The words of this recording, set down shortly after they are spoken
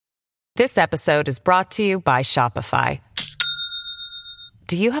This episode is brought to you by Shopify.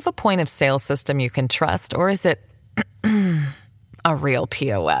 Do you have a point of sale system you can trust, or is it a real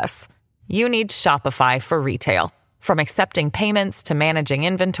POS? You need Shopify for retail. From accepting payments to managing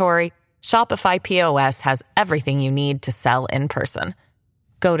inventory, Shopify POS has everything you need to sell in person.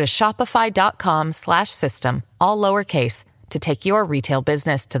 Go to shopify.com/system, all lowercase, to take your retail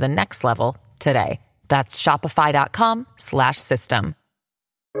business to the next level today. That's shopify.com/system.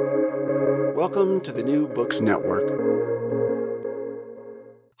 Welcome to the New Books Network.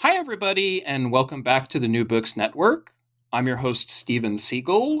 Hi, everybody, and welcome back to the New Books Network. I'm your host, Steven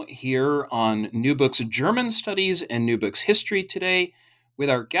Siegel, here on New Books German Studies and New Books History today with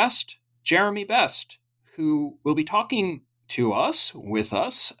our guest, Jeremy Best, who will be talking with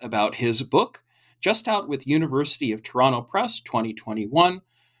us, about his book, just out with University of Toronto Press 2021,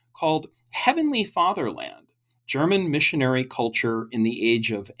 called Heavenly Fatherland, German Missionary Culture in the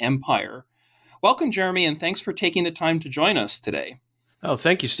Age of Empire. Welcome, Jeremy, and thanks for taking the time to join us today. Oh,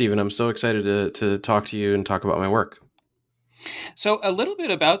 thank you, Stephen. I'm so excited to talk to you and talk about my work. So a little bit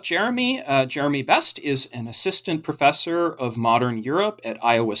about Jeremy. Jeremy Best is an assistant professor of modern Europe at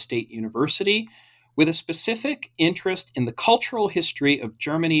Iowa State University with a specific interest in the cultural history of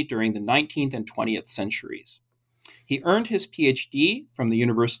Germany during the 19th and 20th centuries. He earned his PhD from the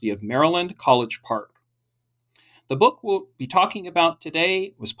University of Maryland, College Park. The book we'll be talking about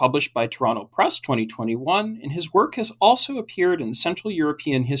today was published by Toronto Press 2021, and his work has also appeared in Central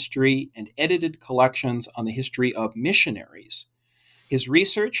European history and edited collections on the history of missionaries. His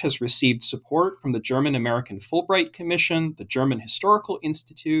research has received support from the German-American Fulbright Commission, the German Historical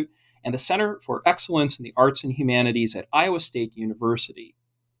Institute, and the Center for Excellence in the Arts and Humanities at Iowa State University.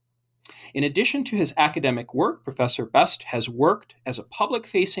 In addition to his academic work, Professor Best has worked as a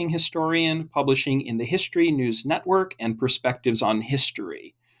public-facing historian, publishing in the History News Network and Perspectives on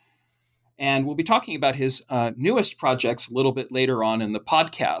History. And we'll be talking about his newest projects a little bit later on in the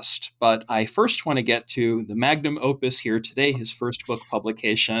podcast. But I first want to get to the magnum opus here today, his first book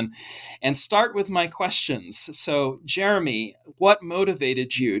publication, and start with my questions. So, Jeremy, what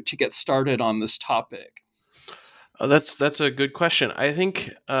motivated you to get started on this topic? That's a good question. I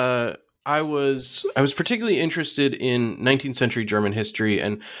think I was particularly interested in 19th century German history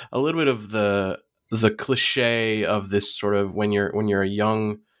and a little bit of the cliche of this sort of when you're a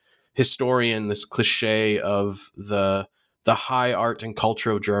young historian, this cliche of the high art and culture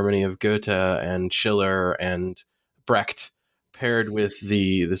of Germany, of Goethe and Schiller and Brecht, paired with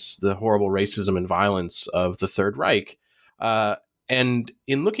the horrible racism and violence of the Third Reich. And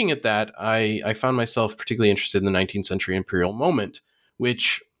in looking at that, I found myself particularly interested in the 19th century imperial moment,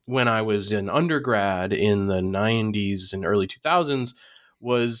 which, when I was an undergrad in the 90s and early 2000s,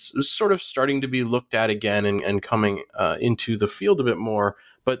 was sort of starting to be looked at again and coming into the field a bit more.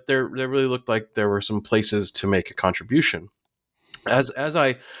 But there really looked like there were some places to make a contribution. As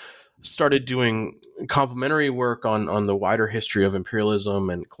I started doing complementary work on the wider history of imperialism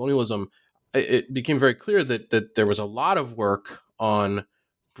and colonialism, it became very clear that there was a lot of work on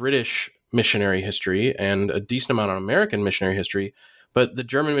British missionary history and a decent amount on American missionary history, but the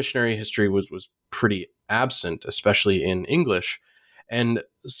German missionary history was pretty absent, especially in English. And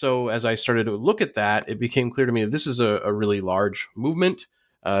so as I started to look at that, it became clear to me that this is a really large movement.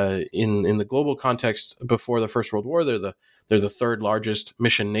 In the global context, before the First World War, they're the third largest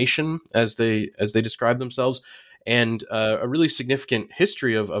mission nation, as they describe themselves, and a really significant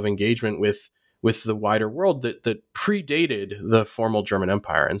history of engagement with the wider world that predated the formal German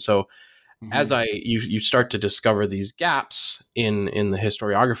Empire. And so as you start to discover these gaps in the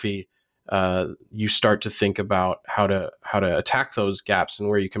historiography, you start to think about how to attack those gaps and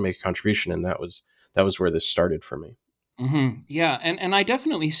where you can make a contribution. And that was where this started for me. Mm-hmm. Yeah, and I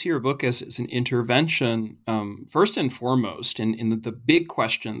definitely see your book as an intervention, first and foremost, in the big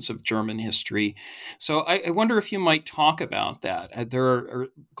questions of German history. So I wonder if you might talk about that. There are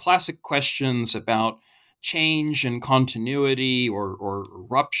classic questions about change and continuity or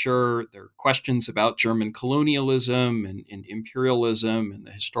rupture. There are questions about German colonialism and imperialism and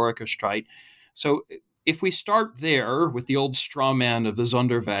the Historikerstreit. So if we start there with the old straw man of the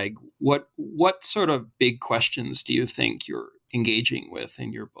Sonderweg, what sort of big questions do you think you're engaging with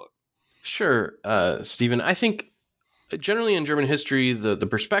in your book? Sure, Stephen. I think generally in German history, the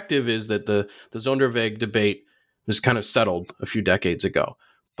perspective is that the Sonderweg debate was kind of settled a few decades ago.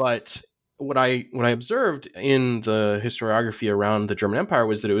 But what I observed in the historiography around the German Empire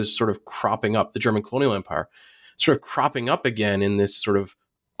was that it was sort of cropping up, the German colonial empire, sort of cropping up again in this sort of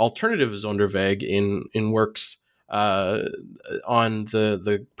alternative Sonderweg in works uh, on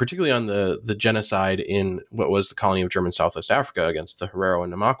the particularly on the genocide in what was the colony of German Southwest Africa against the Herero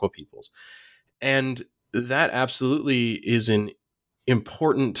and Namakwa peoples, and that absolutely is an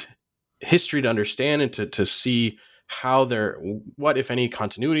important history to understand and to see how there, what if any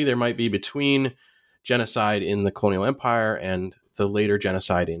continuity there might be between genocide in the colonial empire and the later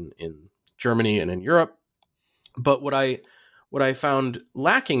genocide in Germany and in Europe. But what I found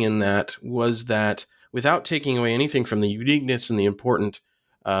lacking in that was that without taking away anything from the uniqueness and the important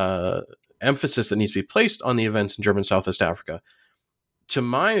uh, emphasis that needs to be placed on the events in German Southwest Africa, to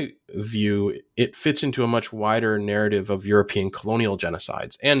my view, it fits into a much wider narrative of European colonial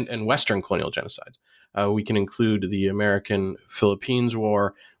genocides and Western colonial genocides. We can include the American Philippines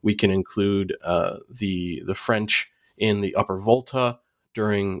War. We can include the French in the Upper Volta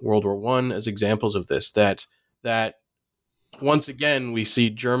during World War One as examples of this. That once again we see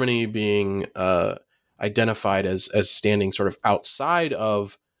Germany being identified as standing sort of outside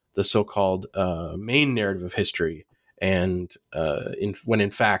of the so-called main narrative of history, and when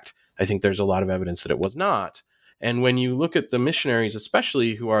in fact I think there's a lot of evidence that it was not. And when you look at the missionaries,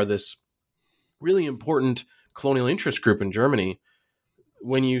 especially, who are this really important colonial interest group in Germany,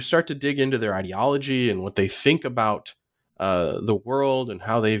 when you start to dig into their ideology and what they think about the world and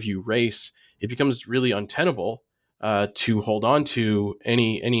how they view race, it becomes really untenable to hold on to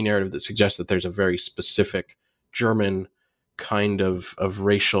any narrative that suggests that there's a very specific German kind of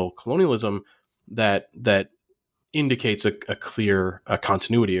racial colonialism that indicates a clear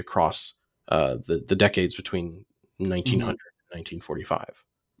continuity across the decades between 1900 and 1945.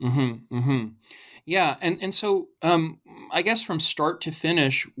 Mm-hmm, mm-hmm. Yeah, and so I guess from start to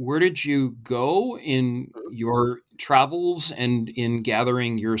finish, where did you go in your travels and in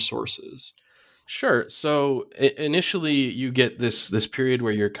gathering your sources? Sure. So initially, you get this period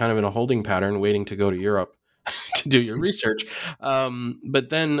where you're kind of in a holding pattern, waiting to go to Europe to do your research. But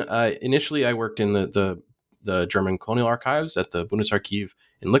then initially, I worked in the German colonial archives at the Bundesarchiv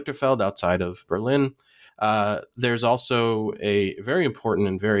in Lichterfeld outside of Berlin. There's also a very important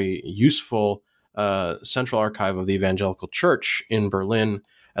and very useful central archive of the Evangelical Church in Berlin,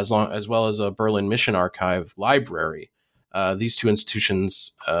 as well as a Berlin Mission Archive library. These two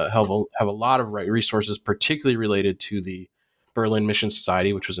institutions have a lot of resources, particularly related to the Berlin Mission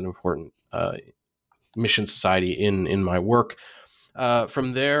Society, which was an important mission society in my work.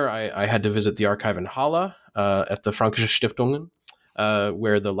 From there, I had to visit the archive in Halle at the Frankische Stiftungen,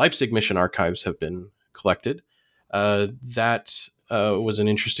 where the Leipzig Mission archives have been collected. That was an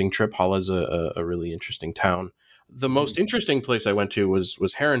interesting trip. Halle is a really interesting town. The most interesting place I went to was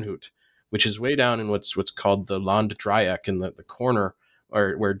Herrenhut, which is way down in what's called the Landdreieck, in the corner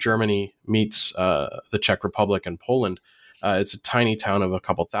where Germany meets the Czech Republic and Poland. It's a tiny town of a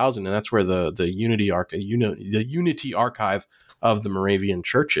couple thousand, and that's where the Unity Archive of the Moravian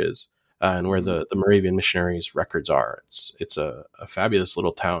Church is, and where the Moravian missionaries' records are. It's a fabulous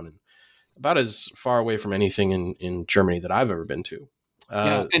little town, and about as far away from anything in Germany that I've ever been to.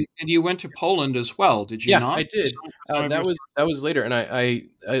 Yeah, and you went to Poland as well, did you Yeah, not? I did. That was later, and I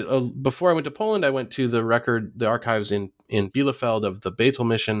before I went to Poland, I went to the archives in Bielefeld of the Bethel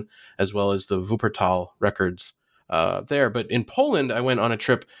Mission, as well as the Wuppertal records there. But in Poland, I went on a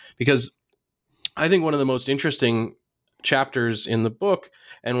trip because I think one of the most interesting chapters in the book,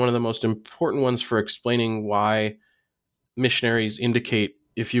 and one of the most important ones for explaining why missionaries indicate,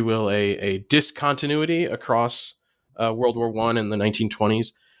 if you will, a discontinuity across World War One and the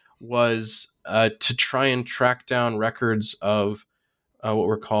 1920s, was to try and track down records of what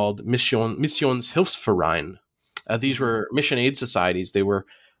were called Missionshilfsverein. These were mission aid societies. They were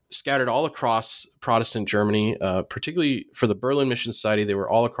scattered all across Protestant Germany, particularly for the Berlin Mission Society. They were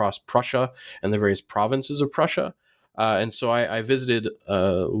all across Prussia and the various provinces of Prussia. And so I visited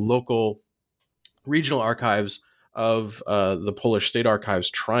local regional archives of the Polish state archives,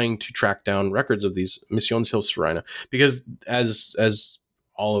 trying to track down records of these Missionshilfsvereine, because as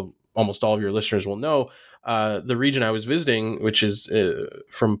almost all of your listeners will know, the region I was visiting, which is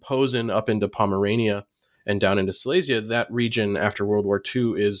from Posen up into Pomerania and down into Silesia, that region after World War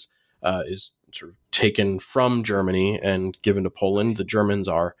II is sort of taken from Germany and given to Poland. The Germans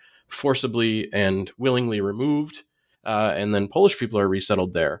are forcibly and willingly removed, and then Polish people are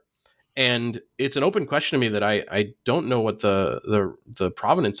resettled there. And it's an open question to me that I don't know what the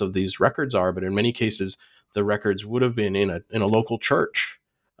provenance of these records are, but in many cases, the records would have been in a local church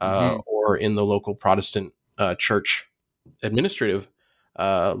or in the local Protestant church administrative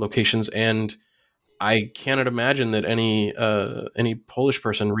locations. And I cannot imagine that any Polish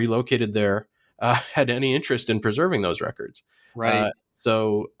person relocated there had any interest in preserving those records. Right.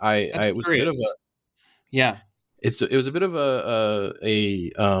 So That's I was a bit of curious. Yeah. it was a bit of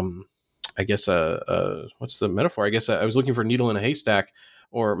I guess what's the metaphor? I guess I was looking for a needle in a haystack,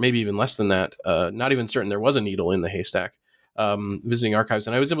 or maybe even less than that. Not even certain there was a needle in the haystack. Visiting archives,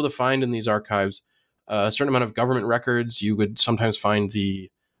 and I was able to find in these archives a certain amount of government records. You would sometimes find the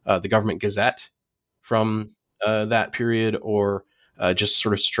government gazette from that period, or just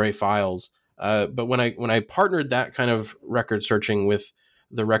sort of stray files. But when I partnered that kind of record searching with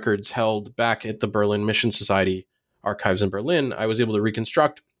the records held back at the Berlin Mission Society archives in Berlin, I was able to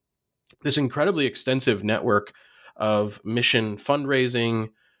reconstruct this incredibly extensive network of mission fundraising,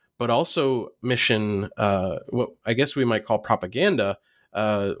 but also mission, what I guess we might call propaganda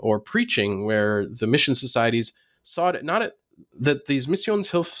or preaching, where the mission societies saw it not at, that these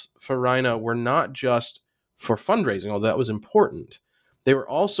Missionshilfsvereine were not just for fundraising, although that was important. They were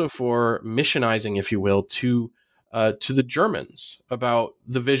also for missionizing, if you will, to the Germans about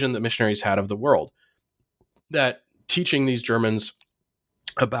the vision that missionaries had of the world. That teaching these Germans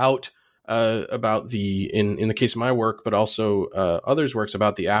about the in the case of my work, but also others' works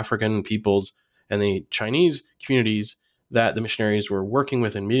about the African peoples and the Chinese communities that the missionaries were working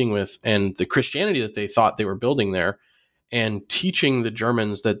with and meeting with, and the Christianity that they thought they were building there, and teaching the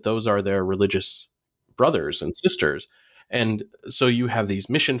Germans that those are their religious brothers and sisters. And so you have these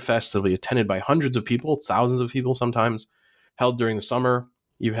mission fests that will be attended by hundreds of people, thousands of people sometimes, held during the summer.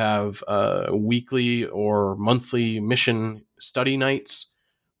 You have weekly or monthly mission study nights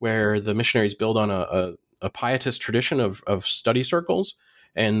where the missionaries build on a pietist tradition of study circles.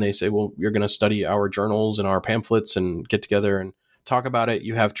 And they say, well, you're going to study our journals and our pamphlets and get together and talk about it.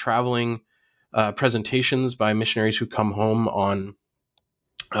 You have traveling presentations by missionaries who come home on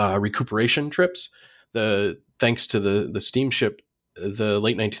recuperation trips. Thanks to the steamship, the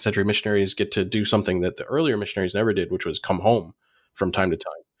late 19th century missionaries get to do something that the earlier missionaries never did, which was come home from time to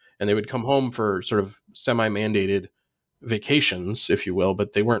time. And they would come home for sort of semi-mandated vacations, if you will,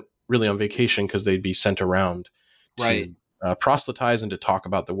 but they weren't really on vacation because they'd be sent around Right. to proselytize and to talk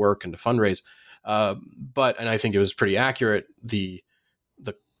about the work and to fundraise. And I think it was pretty accurate. The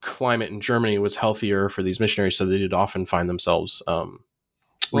climate in Germany was healthier for these missionaries, so they did often find themselves Well,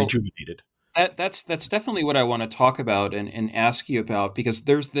 rejuvenated. that's definitely what I want to talk about and ask you about, because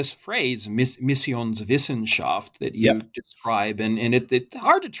there's this phrase Missionswissenschaft that Yep, you describe, and it's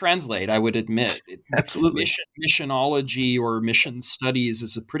hard to translate, I would admit. absolutely. Missionology or mission studies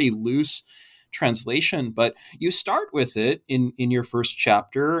is a pretty loose translation, but you start with it in your first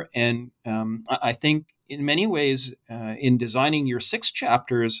chapter, and I think in many ways in designing your 6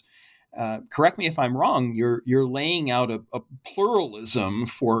 chapters. Correct me if I'm wrong. You're laying out a pluralism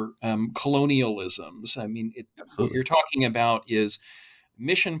for colonialisms. I mean, what Absolutely. you're talking about is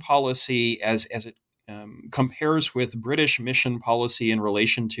mission policy as it compares with British mission policy in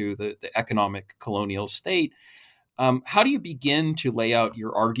relation to the economic colonial state. How do you begin to lay out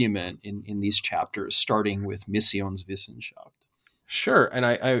your argument in these chapters, starting with Missionswissenschaft? Sure. And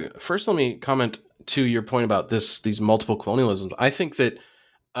I first let me comment to your point about these multiple colonialisms. I think that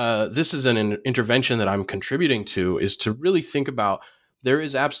this is an intervention that I'm contributing to, is to really think about there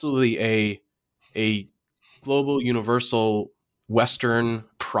is absolutely a global universal Western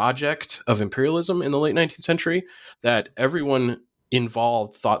project of imperialism in the late 19th century that everyone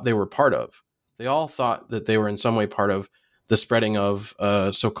involved thought they were part of. They all thought that they were in some way part of the spreading of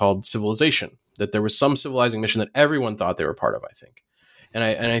so-called civilization, that there was some civilizing mission that everyone thought they were part of, I think. And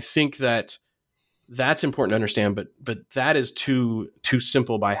I think that that's important to understand, but that is too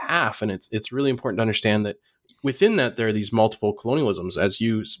simple by half, and it's really important to understand that within that there are these multiple colonialisms, as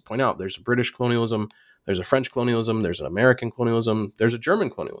you point out. There's a British colonialism, there's a French colonialism, there's an American colonialism, there's a German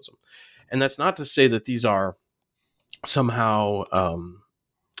colonialism, and that's not to say that these are somehow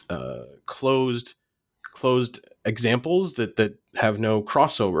closed examples that have no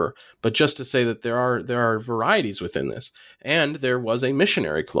crossover, but just to say that there are varieties within this. And there was a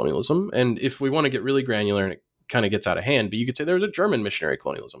missionary colonialism, and if we want to get really granular, and it kind of gets out of hand, but you could say there was a German missionary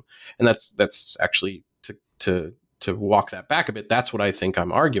colonialism, and that's actually to walk that back a bit. That's what I think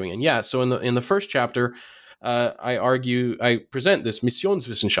I'm arguing. And yeah, so in the first chapter, I present this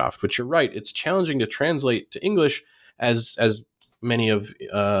Missionswissenschaft, which you're right, it's challenging to translate to English, as many of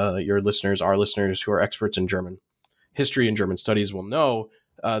your listeners, our listeners who are experts in German history and German studies will know.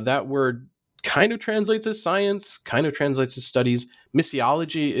 That word kind of translates as science, kind of translates as studies.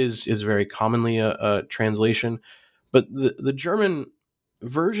 Missiology is very commonly a translation, but the German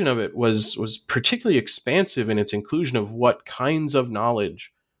version of it was particularly expansive in its inclusion of what kinds of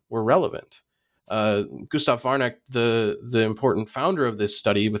knowledge were relevant. Gustav Warnack, the important founder of this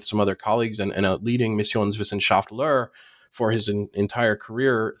study, with some other colleagues and a leading Missionswissenschaftler for his entire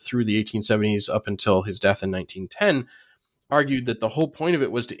career through the 1870s up until his death in 1910, argued that the whole point of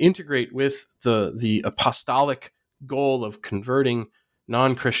it was to integrate with the apostolic goal of converting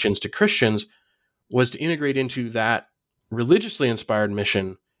non-Christians to Christians, was to integrate into that religiously inspired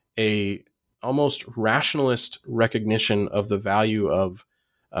mission a almost rationalist recognition of the value of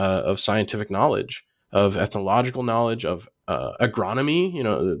scientific knowledge, of ethnological knowledge, of agronomy.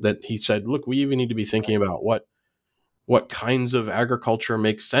 That he said, look, we even need to be thinking about what kinds of agriculture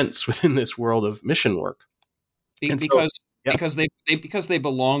make sense within this world of mission work. And so, because yeah, because they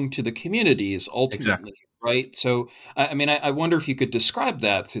belong to the communities exactly. ultimately, right? So I mean, I wonder if you could describe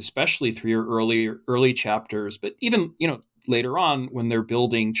that, especially through your early chapters, but even later on when they're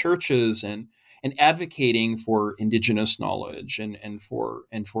building churches and advocating for indigenous knowledge and for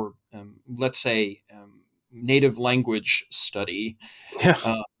let's say native language study, Yeah.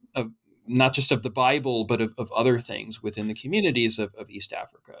 uh, of not just of the Bible but of other things within the communities of East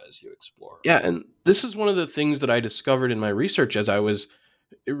Africa as you explore. Yeah, and this is one of the things that I discovered in my research as I was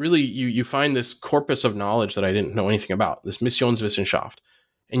it really you find this corpus of knowledge that I didn't know anything about, this Missionswissenschaft,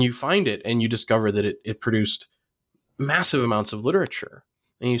 and you find it and you discover that it produced massive amounts of literature,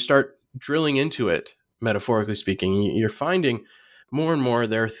 and you start drilling into it, metaphorically speaking. You're finding more and more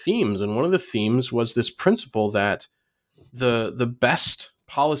there are themes, and one of the themes was this principle that the best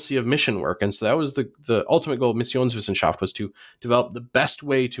policy of mission work, and so that was the ultimate goal of Missionswissenschaft, was to develop the best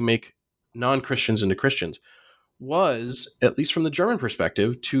way to make non-Christians into Christians, was, at least from the German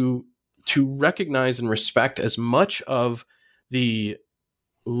perspective, to recognize and respect as much of the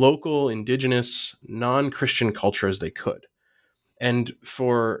local indigenous non-Christian culture as they could. And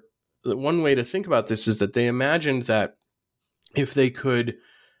for one way to think about this is that they imagined that if they could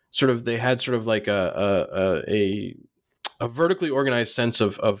they had sort of like a vertically organized sense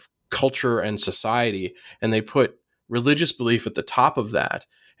of culture and society, and they put religious belief at the top of that.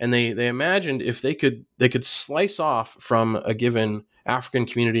 And they imagined if they could slice off from a given African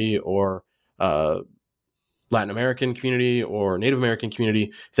community or Latin American community or Native American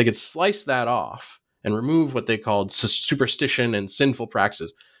community, if they could slice that off and remove what they called superstition and sinful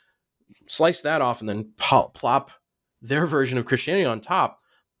practices, slice that off and then plop their version of Christianity on top,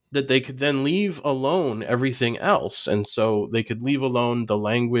 that they could then leave alone everything else. And so they could leave alone the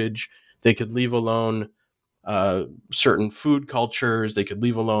language, they could leave alone certain food cultures, they could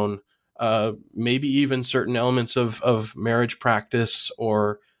leave alone maybe even certain elements of marriage practice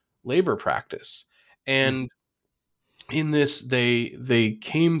or labor practice. And in this, they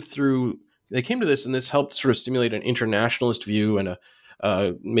came to this, and this helped sort of stimulate an internationalist view and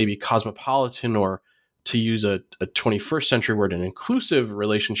a maybe cosmopolitan, or to use a 21st century word, an inclusive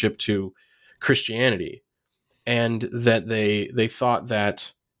relationship to Christianity. And that they thought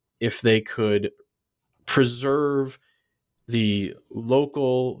that if they could preserve the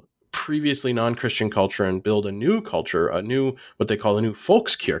local previously non-Christian culture and build a new culture, what they call a new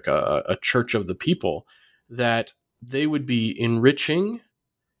Volkskirche, a church of the people, that they would be enriching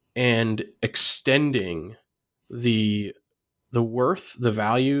and extending the worth, the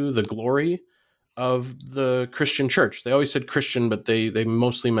value, the glory of the Christian church. They always said Christian, but they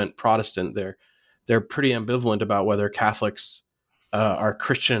mostly meant Protestant. They're pretty ambivalent about whether Catholics are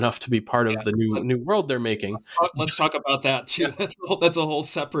Christian enough to be part of the new world they're making. Let's talk about that too. Yeah. That's a whole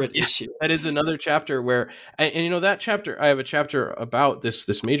separate Yeah, issue. that is another chapter where, and that chapter, I have a chapter about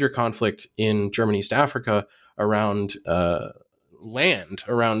this major conflict in German East Africa around land,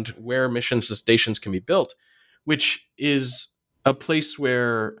 around where mission stations can be built, which is a place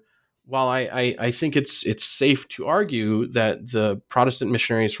where, while I think it's safe to argue that the Protestant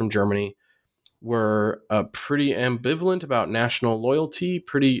missionaries from Germany were pretty ambivalent about national loyalty,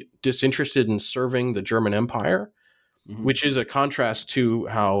 pretty disinterested in serving the German Empire, which is a contrast to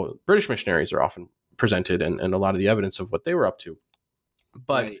how British missionaries are often presented, and a lot of the evidence of what they were up to.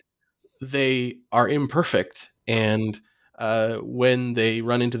 But Right. they are imperfect, and when they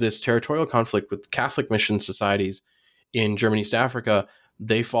run into this territorial conflict with Catholic mission societies in Germany, East Africa,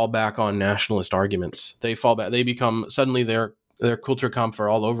 they fall back on nationalist arguments. They fall back. They become suddenly their Kulturkampf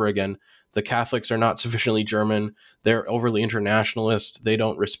all over again. The Catholics are not sufficiently German. They're overly internationalist. They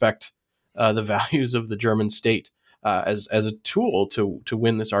don't respect the values of the German state as a tool to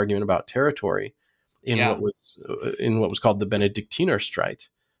win this argument about territory in Yeah. what was called the Benedictinerstreit.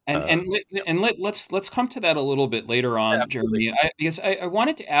 And Uh, let's come to that a little bit later on, Absolutely. Jeremy. Because I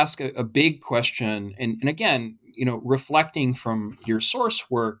wanted to ask a big question, and again, reflecting from your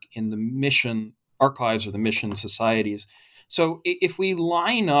source work in the mission archives or the mission societies. So if we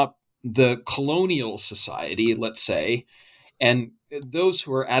line up the colonial society, let's say, and those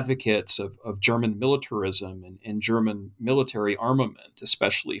who are advocates of German militarism and German military armament,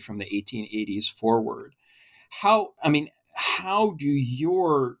 especially from the 1880s forward, how do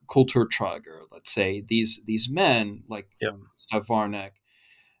your Kulturträger, let's say these men like Yep. Gustav Warneck,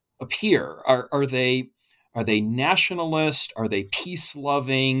 appear? Are they nationalist? Are they peace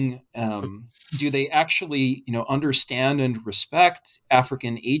loving? Do they actually understand and respect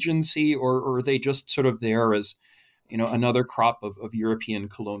African agency, or are they just sort of there as another crop of European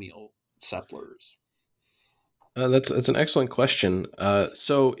colonial settlers? That's an excellent question.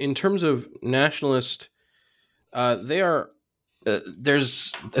 So, in terms of nationalist, they are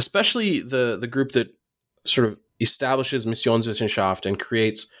there's especially the group that sort of establishes Missionswissenschaft and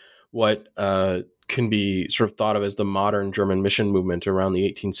creates what can be sort of thought of as the modern German mission movement around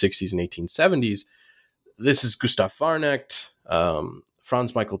the 1860s and 1870s. This is Gustav Warnecht,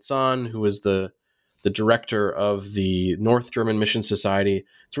 Franz Michael Zahn, who was the director of the North German Mission Society.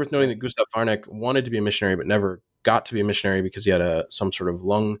 It's worth noting that Gustav Warneck wanted to be a missionary, but never got to be a missionary because he had some sort of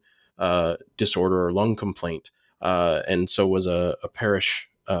lung disorder or lung complaint, and so was a parish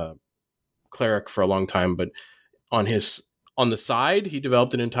cleric for a long time. But on the side, he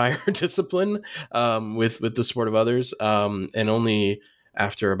developed an entire discipline with the support of others, and only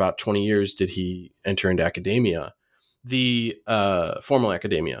after about 20 years did he enter into academia, the formal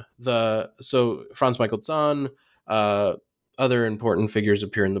academia. So Franz Michael Zahn, other important figures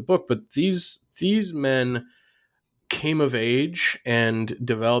appear in the book, but these men came of age and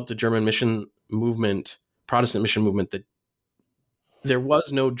developed a German mission movement, Protestant mission movement, that there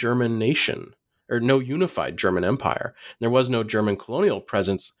was no German nation or no unified German empire. There was no German colonial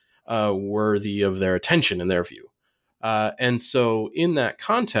presence worthy of their attention in their view. And so in that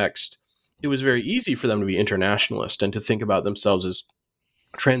context, it was very easy for them to be internationalist and to think about themselves as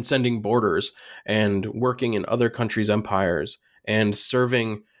transcending borders and working in other countries' empires and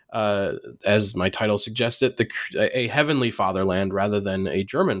serving, as my title suggests it, a heavenly fatherland rather than a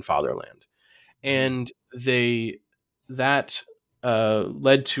German fatherland. And that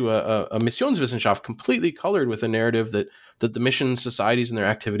led to a Missionswissenschaft completely colored with a narrative that the mission societies and their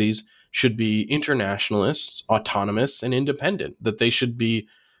activities should be internationalist, autonomous, and independent, that they should be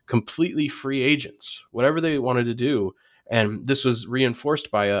completely free agents, whatever they wanted to do. And this was reinforced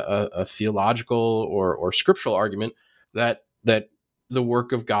by a theological or scriptural argument that the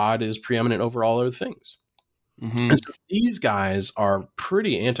work of God is preeminent over all other things. Mm-hmm. And so these guys are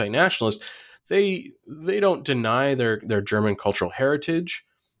pretty anti-nationalist. They don't deny their German cultural heritage,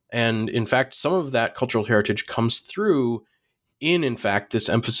 and in fact, some of that cultural heritage comes through in fact, this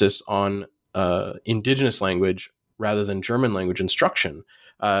emphasis on indigenous language rather than German language instruction.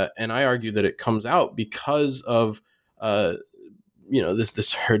 And I argue that it comes out because of this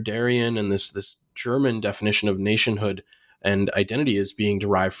Herderian and this German definition of nationhood and identity is being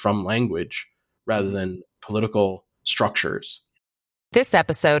derived from language rather than political structures. This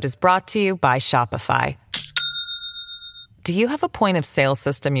episode is brought to you by Shopify. Do you have a point of sale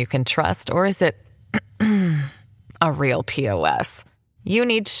system you can trust, or is it a real POS? You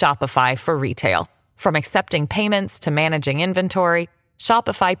need Shopify for retail. From accepting payments to managing inventory,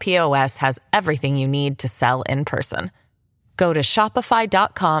 Shopify POS has everything you need to sell in person. Go to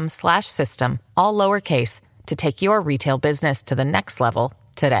shopify.com/system, all lowercase, to take your retail business to the next level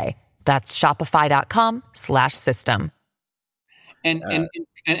today. That's shopify.com/system. And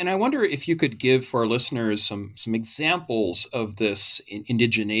I wonder if you could give for our listeners some examples of this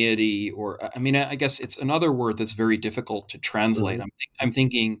indigeneity, or I guess it's another word that's very difficult to translate. Mhm. I'm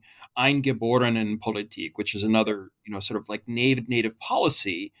thinking Eingeborenen-Politik, which is another sort of like native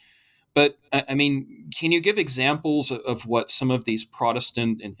policy. But can you give examples of what some of these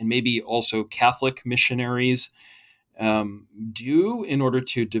Protestant and maybe also Catholic missionaries do in order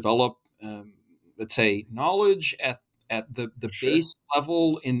to develop, let's say, knowledge at the Sure. base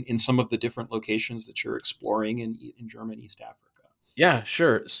level in some of the different locations that you're exploring in Germany, East Africa? Yeah,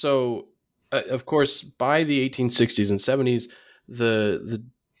 sure. So, of course, by the 1860s and 70s, the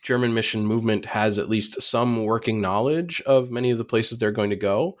German mission movement has at least some working knowledge of many of the places they're going to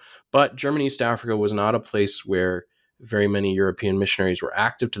go. But Germany, East Africa was not a place where very many European missionaries were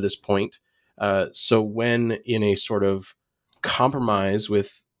active to this point. So, when in a sort of compromise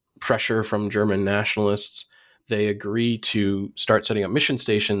with pressure from German nationalists, they agree to start setting up mission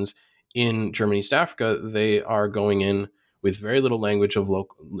stations in Germany, East Africa, they are going in with very little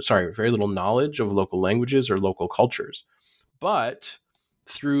very little knowledge of local languages or local cultures. But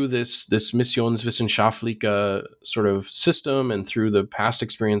through this Missionswissenschaftliche sort of system and through the past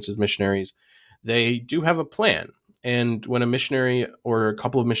experiences missionaries, they do have a plan. And when a missionary or a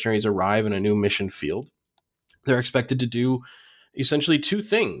couple of missionaries arrive in a new mission field, they're expected to do essentially two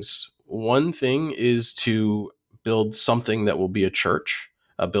things. One thing is to build something that will be a church,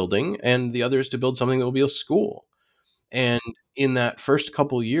 a building, and the other is to build something that will be a school. And in that first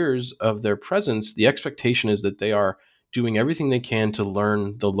couple years of their presence, the expectation is that they are doing everything they can to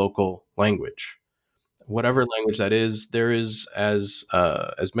learn the local language, whatever language that is. There is, as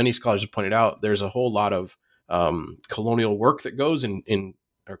many scholars have pointed out, there's a whole lot of colonial work that goes in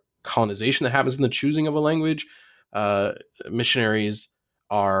or colonization that happens in the choosing of a language. Uh, Missionaries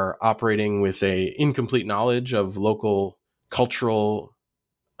are operating with a incomplete knowledge of local cultural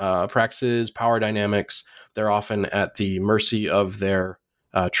practices, power dynamics. They're often at the mercy of their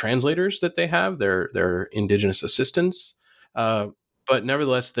translators that they have, their indigenous assistants. Uh, but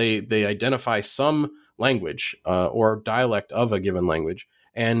nevertheless, they identify some language or dialect of a given language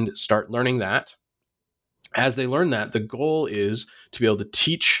and start learning that. As they learn that, the goal is to be able to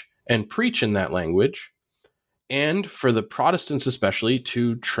teach and preach in that language, and for the Protestants especially,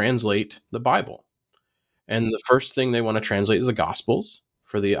 to translate the Bible. And the first thing they want to translate is the Gospels,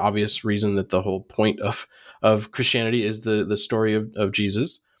 for the obvious reason that the whole point of Christianity is the story of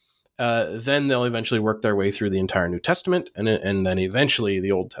Jesus. Then they'll eventually work their way through the entire New Testament, and then eventually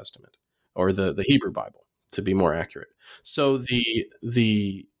the Old Testament, or the Hebrew Bible, to be more accurate. So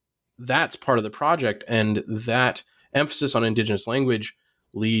the that's part of the project, and that emphasis on indigenous language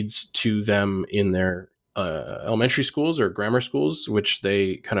leads to them in their elementary schools or grammar schools, which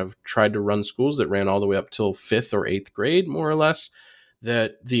they kind of tried to run schools that ran all the way up till fifth or eighth grade, more or less.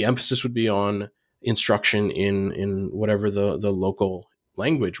 That the emphasis would be on instruction in whatever the local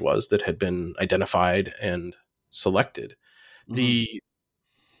language was that had been identified and selected. Mm-hmm.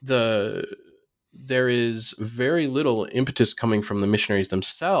 The there is very little impetus coming from the missionaries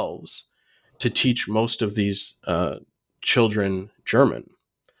themselves to teach most of these children German.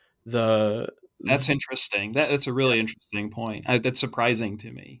 The That's interesting. That's a really interesting point. That's surprising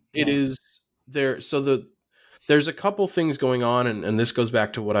to me. It Yeah. is there. There's a couple things going on, and this goes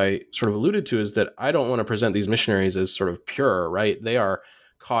back to what I sort of alluded to, is that I don't want to present these missionaries as sort of pure, right? They are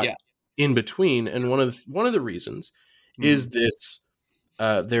caught Yeah. in between, and one of the reasons Mm-hmm. is this: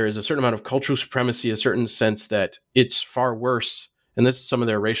 there is a certain amount of cultural supremacy, a certain sense that it's far worse, and this is some of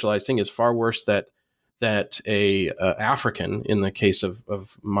their racialized thing, is far worse that a African, in the case of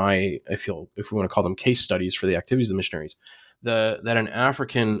my, I feel, if we want to call them case studies for the activities of the missionaries, that an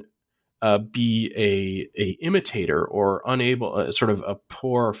African be a imitator or unable, sort of a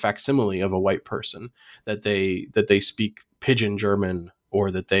poor facsimile of a white person, that they speak pidgin German,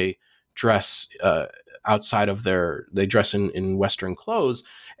 or that they dress outside of they dress in Western clothes,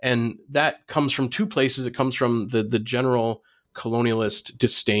 and that comes from two places. It comes from the general colonialist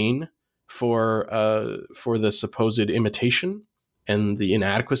disdain for the supposed imitation and the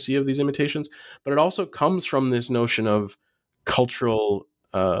inadequacy of these imitations, but it also comes from this notion of cultural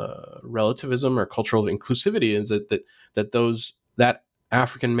relativism or cultural inclusivity, is that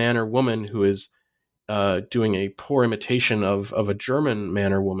African man or woman who is doing a poor imitation of a German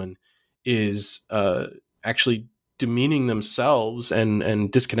man or woman is actually demeaning themselves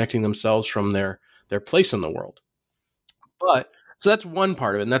and disconnecting themselves from their place in the world. But so that's one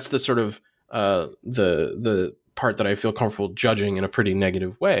part of it, and that's the sort of the part that I feel comfortable judging in a pretty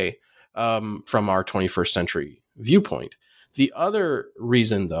negative way from our 21st century viewpoint. The other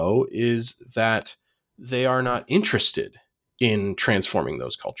reason, though, is that they are not interested in transforming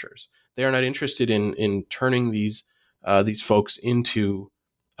those cultures. They are not interested in turning these folks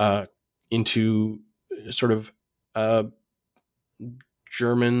uh, into sort of uh,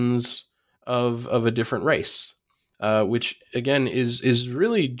 Germans of a different race, which again is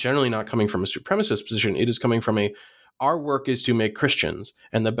really generally not coming from a supremacist position. It is coming from our work is to make Christians,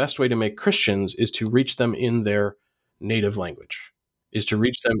 and the best way to make Christians is to reach them in their native language, is to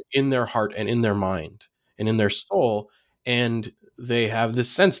reach them in their heart and in their mind and in their soul, and they have this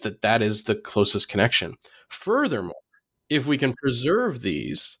sense that that is the closest connection. Furthermore, if we can preserve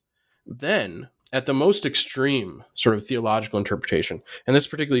these, then at the most extreme sort of theological interpretation, and this is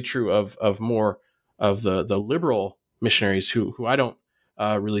particularly true of more of the liberal missionaries who I don't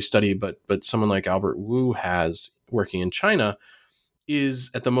really study, but someone like Albert Wu has, working in China,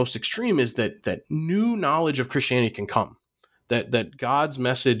 is at the most extreme, is that new knowledge of Christianity can come, that God's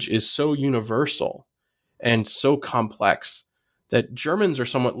message is so universal and so complex that Germans are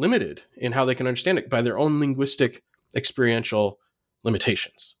somewhat limited in how they can understand it by their own linguistic experiential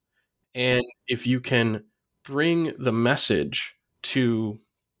limitations. And if you can bring the message to,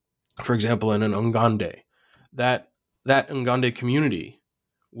 for example, in an Ngande, that Ngande community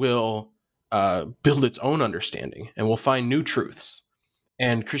will build its own understanding and will find new truths,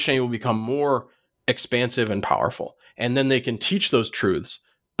 and Christianity will become more expansive and powerful. and then they can teach those truths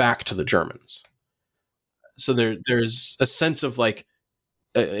back to the Germans. So there's a sense of like,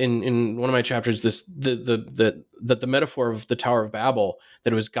 in one of my chapters, this the metaphor of the Tower of Babel,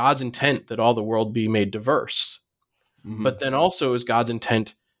 that it was God's intent that all the world be made diverse, Mm-hmm. but then also it was God's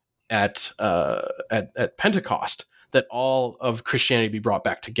intent at Pentecost that all of Christianity be brought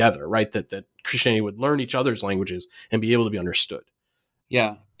back together, right? That Christianity would learn each other's languages and be able to be understood.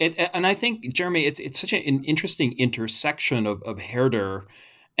 Yeah, and I think, Jeremy, it's such an interesting intersection of Herder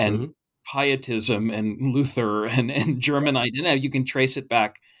and Mm-hmm. pietism and Luther and German identity. You can trace it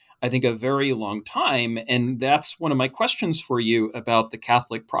back, I think, a very long time, and that's one of my questions for you about the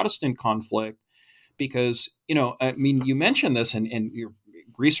Catholic Protestant conflict, because I mean, you mentioned this, and your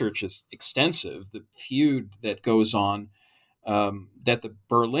research is extensive. The feud that goes on, that the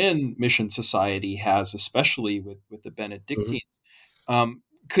Berlin Mission Society has, especially with the Mm-hmm. Benedictines.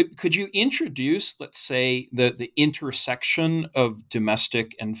 Could you introduce, let's say, the intersection of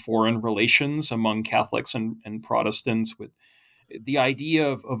domestic and foreign relations among Catholics and Protestants, with the idea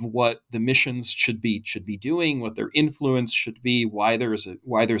of what the missions should be doing, what their influence should be, why there's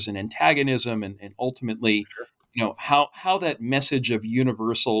an antagonism, and ultimately, Sure. how that message of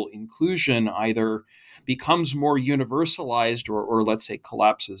universal inclusion either becomes more universalized, or let's say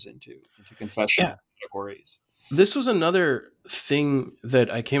collapses into Yeah, confessional categories. this was another thing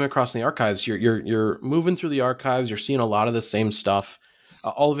that I came across in the archives. You're moving through the archives. You're seeing a lot of the same stuff,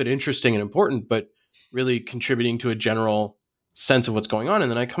 all of it interesting and important, but really contributing to a general sense of what's going on. And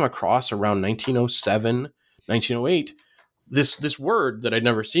then I come across around 1907, 1908, this word that I'd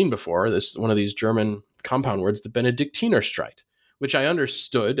never seen before. This one of these German compound words, the Benedictiner Streit, which I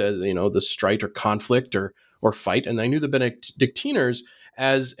understood as the strite or conflict or fight, and I knew the Benedictiners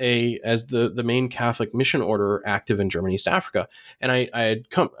as the main Catholic mission order active in German East Africa. And I had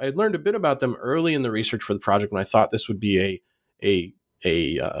learned a bit about them early in the research for the project when I thought this would be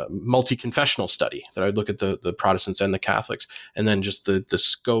a multi-confessional study, that I'd look at the Protestants and the Catholics, and then just the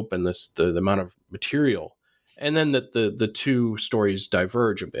scope and the amount of material, and then that the two stories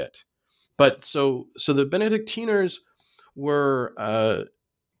diverge a bit. But so the Benedictiners were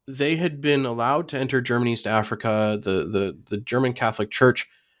they had been allowed to enter German East Africa. The German Catholic Church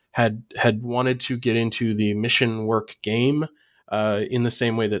had wanted to get into the mission work game, in the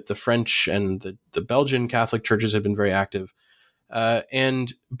same way that the French and the Belgian Catholic churches had been very active.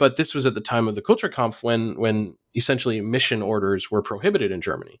 But this was at the time of the Kulturkampf, when essentially mission orders were prohibited in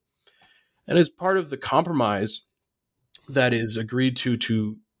Germany. And as part of the compromise that is agreed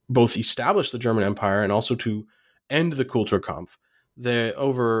to both establish the German Empire and also to end the Kulturkampf,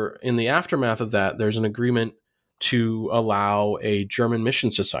 over in the aftermath of that, there's an agreement to allow a German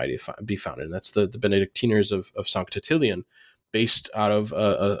mission society to be founded. And that's the Benedictiners of St. Titilian, based out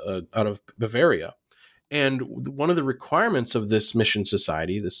of Bavaria. And one of the requirements of this mission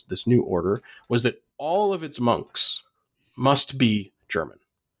society, this new order, was that all of its monks must be German.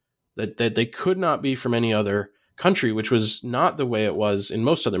 That they could not be from any other country, which was not the way it was in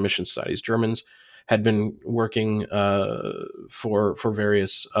most other mission societies. Germans had been working for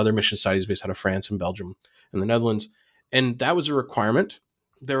various other mission societies based out of France and Belgium and the Netherlands, and that was a requirement.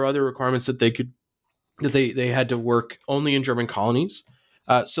 There are other requirements that they had to work only in German colonies.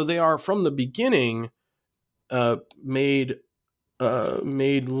 So they are from the beginning made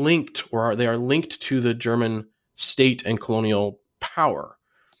linked, or they are linked to the German state and colonial power.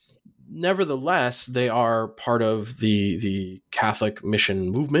 Nevertheless, they are part of the Catholic mission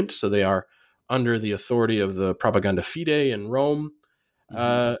movement, so they are under the authority of the Propaganda Fide in Rome,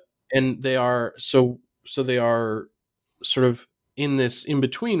 Mm-hmm. and they are sort of in this in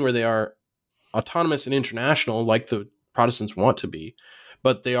between where they are autonomous and international, like the Protestants want to be,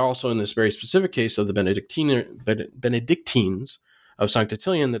 but they are also in this very specific case of the Benedictines of St.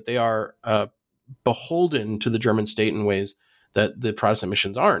 Titilian, that they are beholden to the German state in ways that the Protestant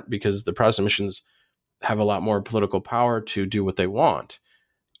missions aren't, because the Protestant missions have a lot more political power to do what they want.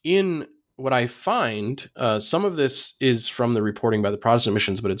 In what I find, some of this is from the reporting by the Protestant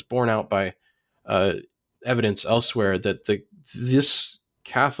missions, but it's borne out by uh, evidence elsewhere that this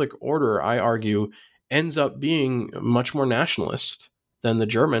Catholic order, I argue, ends up being much more nationalist than the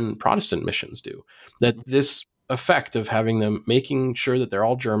German Protestant missions do. That this effect of having them, making sure that they're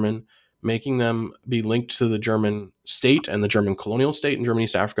all German, making them be linked to the German state and the German colonial state in German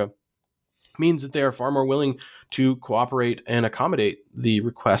East Africa, means that they are far more willing to cooperate and accommodate the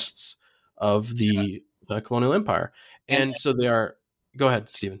requests of the colonial empire. And And so they are. Go ahead,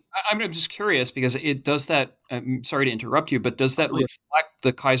 Stephen. I'm just curious, because it does that. I'm sorry to interrupt you, but does that Oh, yeah. reflect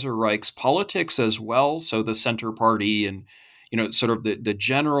the Kaiserreich's politics as well? So the Center Party, and sort of the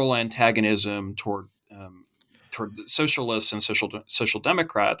general antagonism toward toward the socialists and social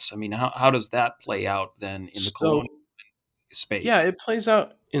democrats. I mean, how does that play out then in the So colonial yeah, space? it plays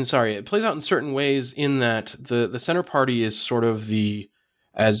out in certain ways in that the center party is sort of the,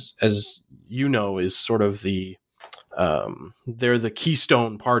 as you know, is sort of the, they're the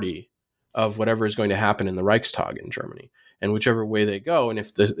keystone party of whatever is going to happen in the Reichstag in Germany, and whichever way they go, and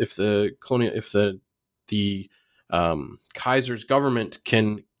if the Kaiser's government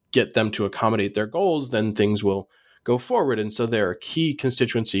can get them to accommodate their goals, then things will go forward, and so they're a key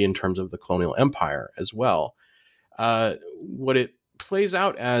constituency in terms of the colonial empire as well. What it plays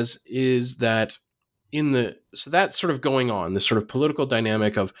out as is that so that's sort of going on, this sort of political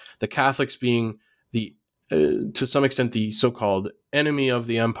dynamic of the Catholics being the to some extent the so-called enemy of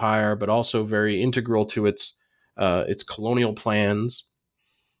the empire, but also very integral to its colonial plans.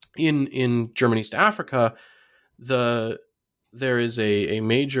 In Germany, East Africa, the there is a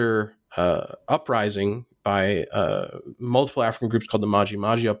major uprising by multiple African groups called the Maji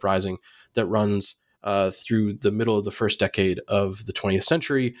Maji uprising that runs through the middle of the first decade of the 20th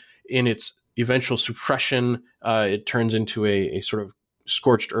century. In its eventual suppression, it turns into a sort of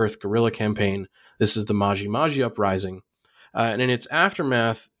scorched earth guerrilla campaign. This is the Maji Maji uprising. And in its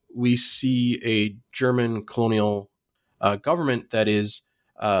aftermath, we see a German colonial government that is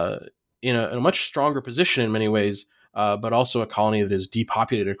uh, in a much stronger position in many ways, but also a colony that is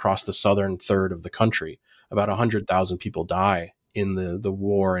depopulated across the southern third of the country. About 100,000 people die in the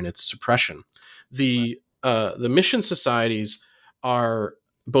war and its suppression. The mission societies are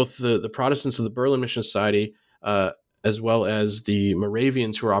both the Protestants of the Berlin Mission Society, as well as the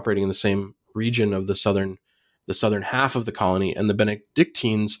Moravians who are operating in the same region of the southern half of the colony, and the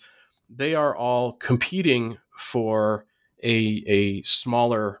Benedictines. They are all competing for a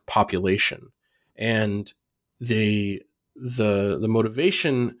smaller population, and the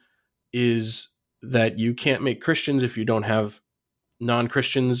motivation is that you can't make Christians if you don't have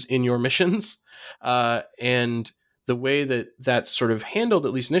non-Christians in your missions. And the way that that's sort of handled,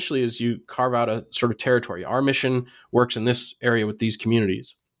 at least initially, is you carve out a sort of territory. Our mission works in this area with these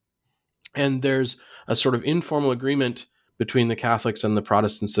communities. And there's a sort of informal agreement between the Catholics and the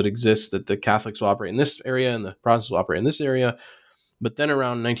Protestants that exists, that the Catholics will operate in this area and the Protestants will operate in this area. But then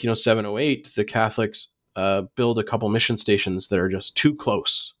around 1907-08, the Catholics build a couple mission stations that are just too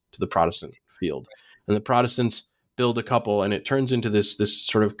close to the Protestant field. And the Protestants build a couple, and it turns into this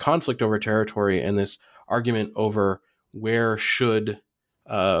sort of conflict over territory and this argument over where should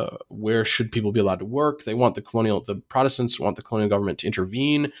people be allowed to work. The Protestants want the colonial government to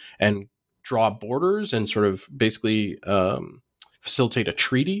intervene and draw borders and sort of basically facilitate a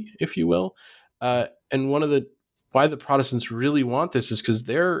treaty, if you will. And why the Protestants really want this is because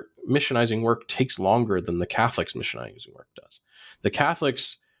their missionizing work takes longer than the Catholics' missionizing work does. The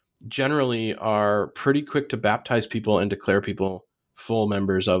Catholics generally are pretty quick to baptize people and declare people full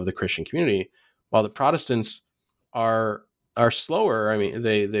members of the Christian community, while the Protestants are slower. I mean,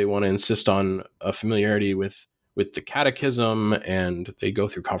 they want to insist on a familiarity with the catechism, and they go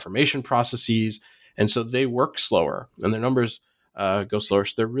through confirmation processes, and so they work slower, and their numbers go slower.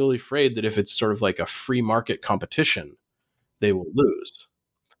 So they're really afraid that if it's sort of like a free market competition, they will lose.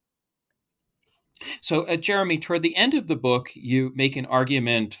 So, Jeremy, toward the end of the book, you make an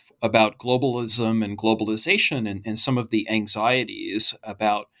argument about globalism and globalization and some of the anxieties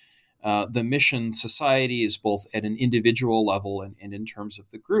about the mission societies, both at an individual level and in terms of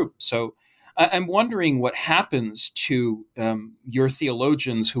the group. So, I'm wondering what happens to your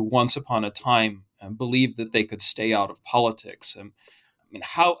theologians who once upon a time believed that they could stay out of politics. I mean,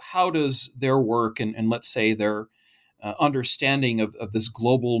 how does their work and let's say their understanding of this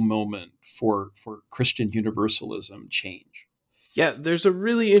global moment for Christian universalism change? Yeah, there's a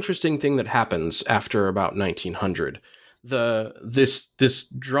really interesting thing that happens after about 1900. This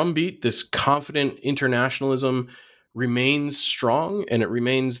drumbeat, this confident internationalism, remains strong, and it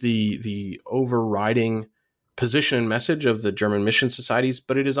remains the overriding position and message of the German mission societies.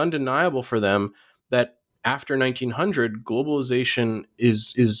 But it is undeniable for them that after 1900, globalization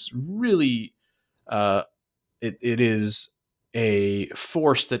is really it is a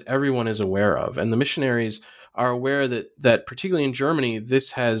force that everyone is aware of, and the missionaries are aware that particularly in Germany,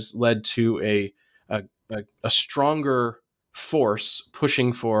 this has led to a stronger force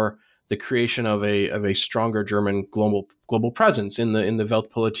pushing for the creation of a stronger German global presence in the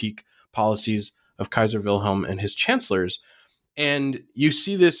Weltpolitik policies of Kaiser Wilhelm and his chancellors. And you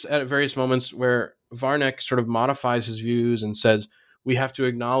see this at various moments where Warneck sort of modifies his views and says, we have to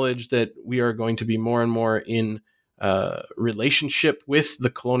acknowledge that we are going to be more and more in relationship with the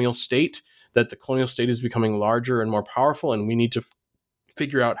colonial state, that the colonial state is becoming larger and more powerful, and we need to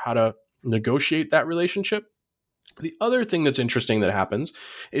figure out how to negotiate that relationship. The other thing that's interesting that happens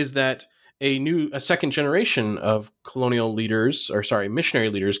is that a second generation of colonial leaders, or sorry, missionary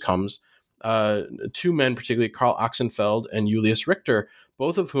leaders comes. Two men, particularly Karl Oxenfeld and Julius Richter,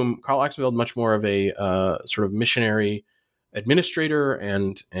 both of whom Karl Oxenfeld much more of a sort of missionary administrator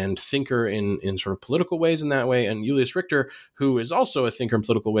and thinker in sort of political ways in that way, and Julius Richter, who is also a thinker in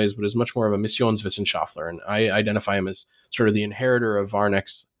political ways, but is much more of a Missionswissenschaftler, and I identify him as sort of the inheritor of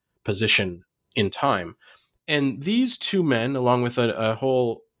Warneck's position in time. And these two men, along with a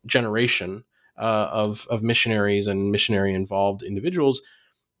whole generation of missionaries and missionary involved individuals,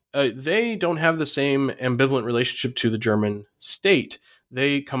 they don't have the same ambivalent relationship to the German state.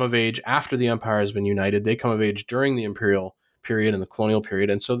 They come of age after the empire has been united. They come of age during the imperial period and the colonial period.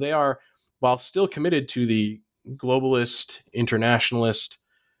 And so they are, while still committed to the globalist, internationalist,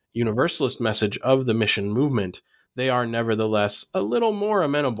 universalist message of the mission movement, they are nevertheless a little more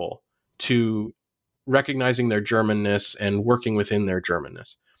amenable to recognizing their Germanness and working within their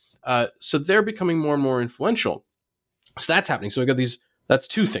Germanness. So they're becoming more and more influential. So that's happening. So we got these. That's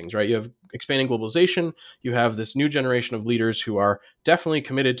two things, right? You have expanding globalization. You have this new generation of leaders who are definitely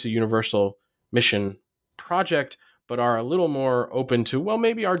committed to universal mission project, but are a little more open to, well,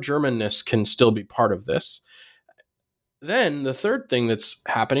 maybe our Germanness can still be part of this. Then the third thing that's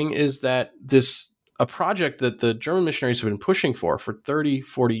happening is that a project that the German missionaries have been pushing for 30,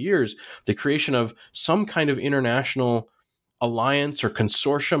 40 years, the creation of some kind of international alliance or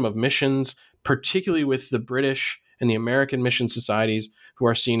consortium of missions, particularly with the British and the American mission societies, who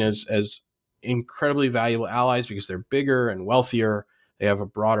are seen as incredibly valuable allies because they're bigger and wealthier. They have a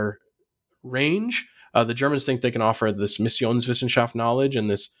broader range. The Germans think they can offer this Missionswissenschaft knowledge and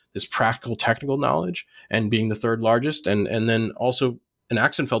this practical technical knowledge, and being the third largest, and then also, and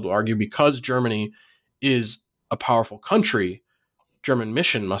Axenfeld will argue, because Germany is a powerful country, German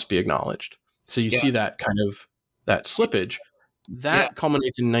mission must be acknowledged. So you Yeah. see that kind of that slippage. Yeah. That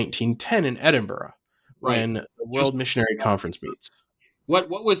culminates in 1910 in Edinburgh, Right. when the Just World Missionary Conference meets.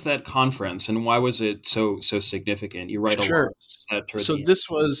 what was that conference, and why was it so significant? You write a lot Sure. about that toward So the end. this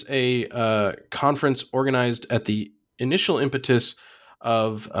was a conference organized at the initial impetus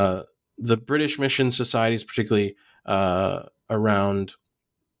of the British mission societies, particularly around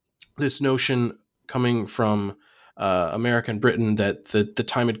this notion coming from America and Britain that the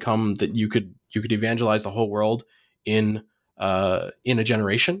time had come that you could evangelize the whole world in a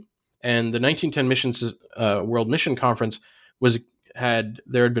generation. And the 1910 World Mission Conference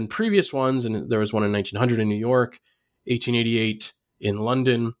there had been previous ones, and there was one in 1900 in New York, 1888 in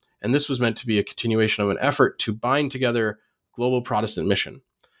London, and this was meant to be a continuation of an effort to bind together global Protestant mission.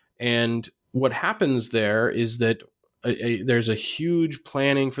 And what happens there is that there's a huge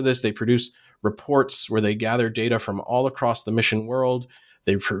planning for this. They produce reports where they gather data from all across the mission world.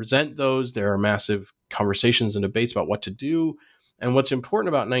 They present those. There are massive conversations and debates about what to do. And what's important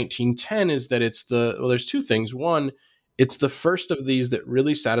about 1910 is that there's two things. One, it's the first of these that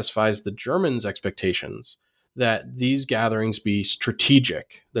really satisfies the Germans' expectations that these gatherings be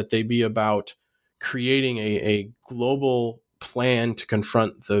strategic, that they be about creating a global plan to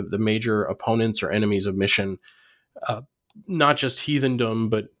confront the major opponents or enemies of mission, uh, not just heathendom,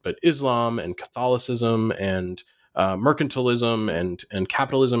 but Islam and Catholicism and mercantilism and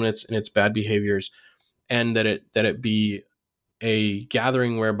capitalism and its bad behaviors, and that it be a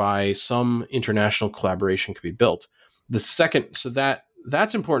gathering whereby some international collaboration could be built. The second, so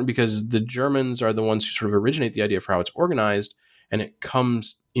that's important because the Germans are the ones who sort of originate the idea for how it's organized, and it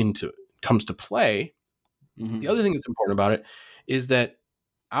comes to play. The Mm-hmm. other thing that's important about it is that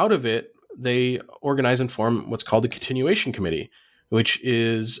out of it, they organize and form what's called the Continuation Committee, which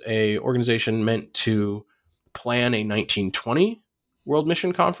is a organization meant to plan a 1920 World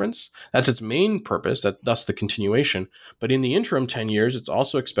Mission Conference. That's its main purpose, thus the continuation. But in the interim 10 years, it's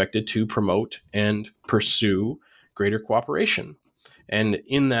also expected to promote and pursue greater cooperation. And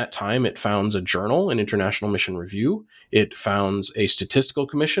in that time, it founds a journal, an International Mission Review. It founds a statistical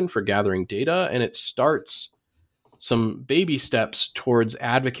commission for gathering data, and it starts some baby steps towards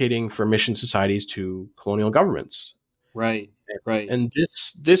advocating for mission societies to colonial governments. Right. Right. And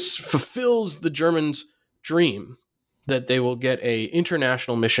this fulfills the Germans' dream that they will get a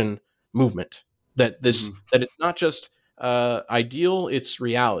international mission movement. Mm-hmm. That it's not just ideal; it's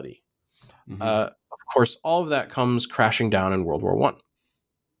reality. Mm-hmm. Of course, all of that comes crashing down in World War One. And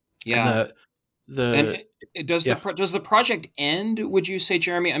Yeah. And the yeah. does the project end? Would you say,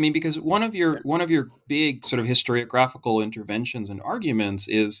 Jeremy? I mean, because one of your big sort of historiographical interventions and arguments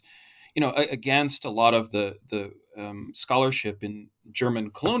is, against a lot of the scholarship in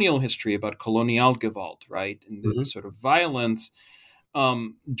German colonial history about Kolonialgewalt, right, and the Mhm. sort of violence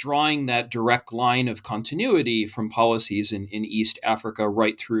drawing that direct line of continuity from policies in East Africa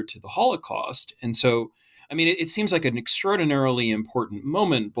right through to the Holocaust. And so, I mean, it seems like an extraordinarily important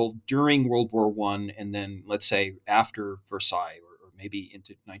moment, both during World War I and then, let's say, after Versailles or maybe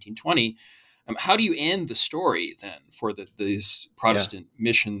into 1920. How do you end the story then for these Yeah. Protestant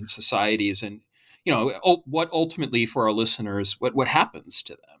mission societies? And, what ultimately for our listeners, what happens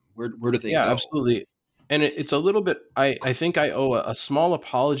to them? Where do they Yeah, go? absolutely. And it's a little bit, I think I owe a small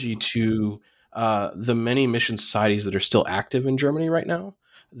apology to the many mission societies that are still active in Germany right now,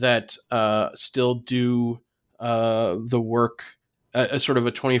 that still do the work, a sort of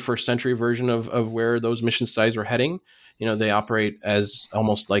a 21st century version of where those mission societies are heading. They operate as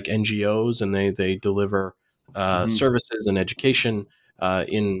almost like NGOs, and they deliver Hmm. services and education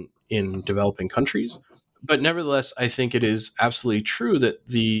in developing countries. But nevertheless, I think it is absolutely true that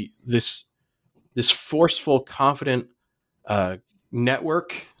this forceful, confident uh,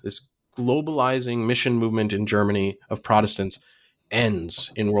 network, this globalizing mission movement in Germany of Protestants,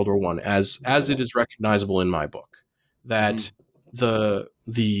 ends in World War One, as it is recognizable in my book. Hmm. That the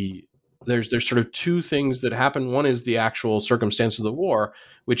there's sort of two things that happen. One is the actual circumstances of the war,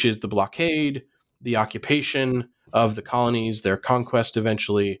 which is the blockade, the occupation of the colonies, their conquest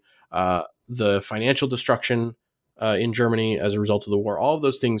eventually, the financial destruction in Germany as a result of the war. All of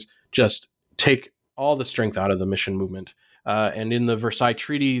those things just take all the strength out of the mission movement. And in the Versailles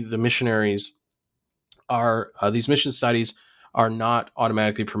Treaty, the missionaries are these mission societies are not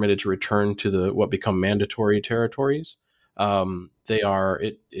automatically permitted to return to the what become mandatory territories. They are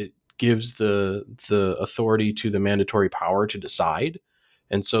it gives the authority to the mandatory power to decide,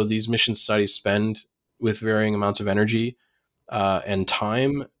 and so these mission societies spend with varying amounts of energy and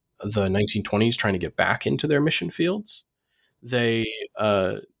time the 1920s trying to get back into their mission fields. They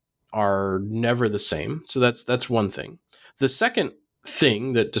uh, are never the same. So that's one thing. The second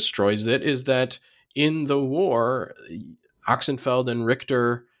thing that destroys it is that in the war, Oxenfeld and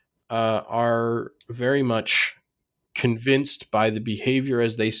Richter are very much convinced by the behavior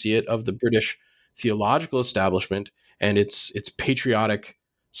as they see it of the British theological establishment and its patriotic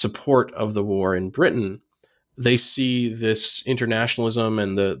support of the war in Britain. They see this internationalism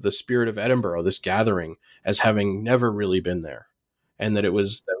and the spirit of Edinburgh, this gathering, as having never really been there, and that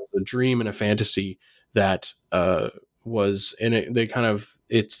was a dream and a fantasy that was. And they kind of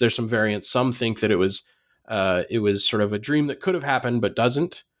there's some variants. Some think that it was sort of a dream that could have happened but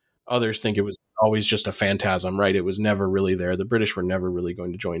doesn't. Others think it was always just a phantasm, right? It was never really there. The British were never really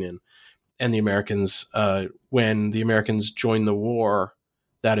going to join in, and the Americans, when the Americans joined the war,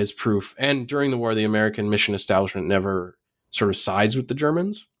 that is proof. And during the war, the American mission establishment never sort of sides with the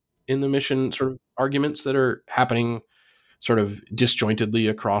Germans in the mission sort of arguments that are happening sort of disjointedly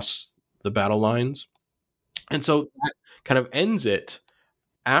across the battle lines. And so that kind of ends it.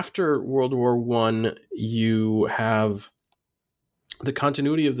 After World War One, you have the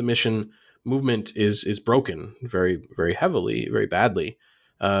continuity of the mission movement is broken very, very heavily, very badly.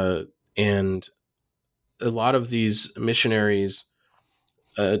 And a lot of these missionaries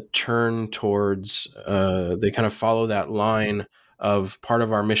turn towards they kind of follow that line of part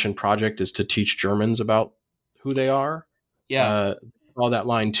of our mission project is to teach Germans about who they are. Yeah. Uh, all that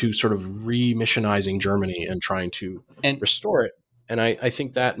line to sort of re-missionizing Germany and trying to And restore it. And I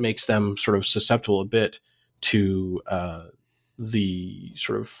think that makes them sort of susceptible a bit to the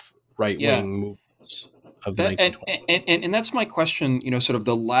sort of yeah, right-wing movements of the that and, 1920s. and that's my question, sort of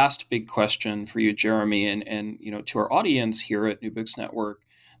the last big question for you, Jeremy, and to our audience here at New Books Network,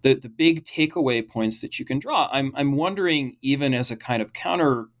 the big takeaway points that you can draw. I'm wondering, even as a kind of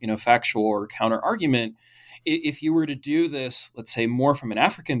counter, factual or counter argument, if you were to do this, let's say more from an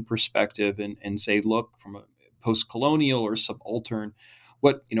African perspective and say, look, from a post-colonial or subaltern,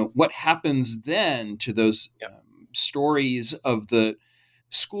 what happens then to those stories of the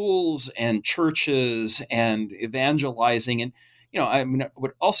schools and churches and evangelizing. And I mean, I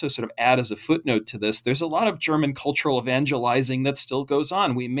would also sort of add as a footnote to this, there's a lot of German cultural evangelizing that still goes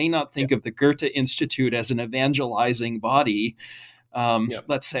on. We may not think of the Goethe Institute as an evangelizing body, Yeah.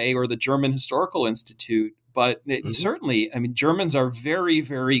 let's say, or the German Historical Institute. But certainly, I mean, Germans are very,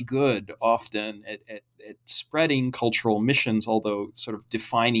 very good often at spreading cultural missions, although sort of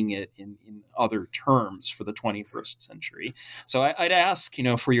defining it in other terms for the 21st century. So I'd ask,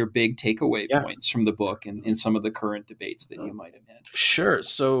 for your big takeaway Yeah. points from the book and in some of the current debates that you might imagine. Sure.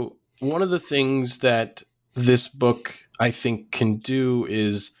 So one of the things that this book I think can do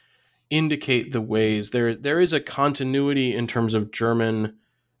is indicate the ways there is a continuity in terms of German,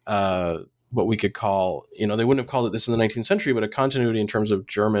 what we could call, they wouldn't have called it this in the 19th century, but a continuity in terms of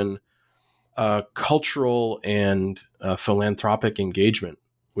German cultural and philanthropic engagement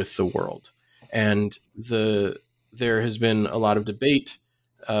with the world. And there has been a lot of debate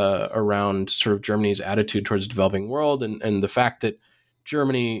around sort of Germany's attitude towards the developing world, and the fact that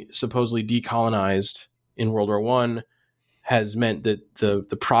Germany supposedly decolonized in World War One has meant that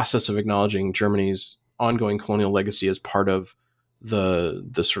the process of acknowledging Germany's ongoing colonial legacy as part of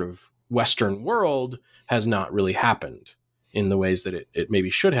the sort of Western world has not really happened in the ways that it maybe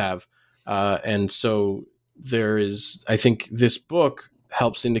should have. And so there is, I think this book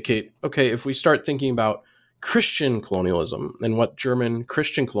helps indicate, okay, if we start thinking about Christian colonialism and what German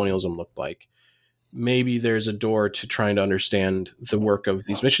Christian colonialism looked like, maybe there's a door to trying to understand the work of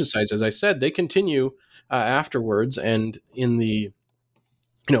these mission sites. As I said, they continue afterwards, and in the,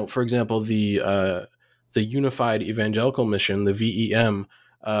 for example, the Unified Evangelical Mission, the VEM,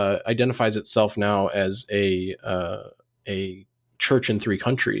 identifies itself now as a church in three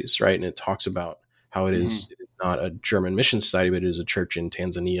countries, right? And it talks about how it is not a German mission society, but it is a church in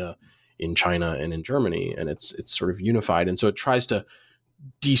Tanzania, in China, and in Germany, and it's sort of unified. And so it tries to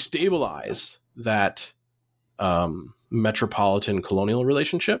destabilize that metropolitan colonial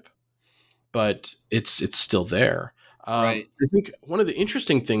relationship, but it's still there. Right. I think one of the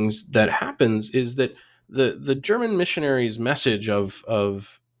interesting things that happens is that the German missionaries' message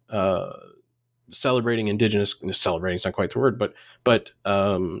of celebrating indigenous, celebrating is not quite the word, but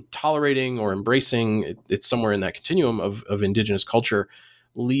tolerating or embracing, it's somewhere in that continuum of indigenous culture,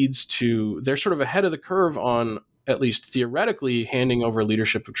 leads to, they're sort of ahead of the curve on, at least theoretically, handing over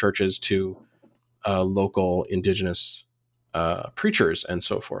leadership of churches to local indigenous preachers and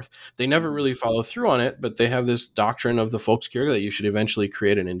so forth. They never really follow through on it, but they have this doctrine of the Volkskirche that you should eventually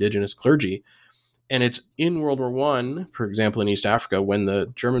create an indigenous clergy. And it's in World War One, for example, in East Africa, when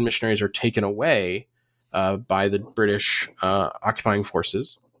the German missionaries are taken away by the British occupying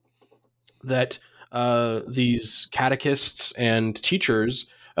forces, that these catechists and teachers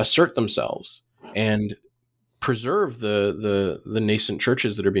assert themselves and preserve the nascent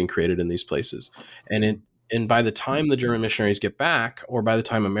churches that are being created in these places. And by the time the German missionaries get back, or by the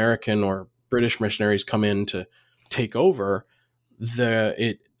time American or British missionaries come in to take over,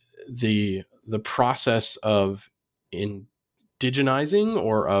 the process of indigenizing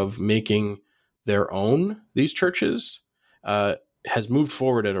or of making their own these churches has moved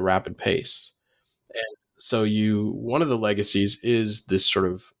forward at a rapid pace. And so one of the legacies is this sort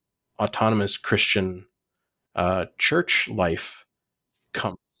of autonomous Christian church life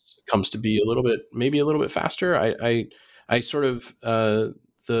comes to be maybe a little bit faster. I sort of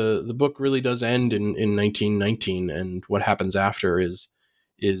the book really does end in 1919, and what happens after is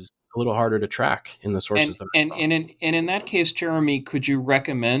a little harder to track in the sources that I found. And in that case, Jeremy, could you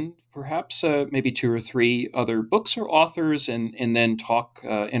recommend perhaps maybe two or three other books or authors, and then talk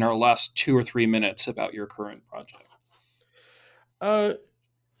in our last 2 or 3 minutes about your current project?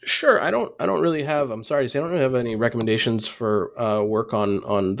 Sure. I don't really have. I'm sorry to say, I don't really have any recommendations for work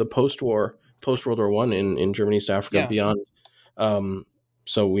on the post World War One in Germany, East Africa, and beyond.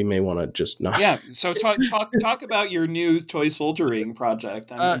 So we may want to just not. Yeah. So talk about your new toy soldiering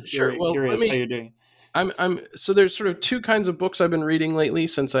project. I'm sure. Well, curious how you're doing. So there's sort of two kinds of books I've been reading lately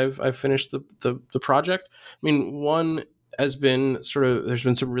since I've finished the project. I mean, one has been there's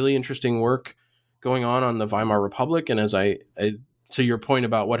been some really interesting work going on the Weimar Republic, and as I to your point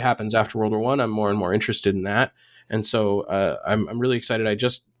about what happens after World War One, I'm more and more interested in that. And so I'm really excited. I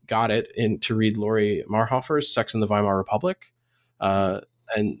just got it to read Laurie Marhofer's Sex in the Weimar Republic.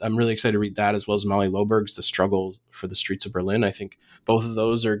 And I'm really excited to read that, as well as Molly Loberg's The Struggle for the Streets of Berlin. I think both of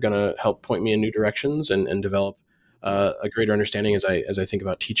those are going to help point me in new directions and develop a greater understanding as I think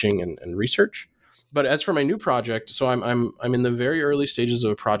about teaching and research. But as for my new project, so I'm in the very early stages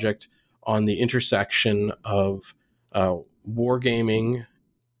of a project on the intersection of wargaming,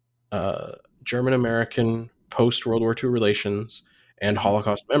 German American post World War II relations, and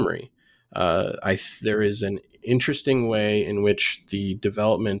Holocaust memory. There is an interesting way in which the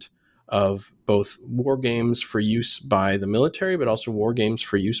development of both war games for use by the military, but also war games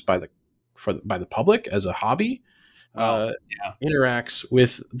for use by the public as a hobby, interacts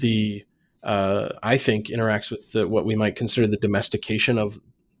with what we might consider the domestication of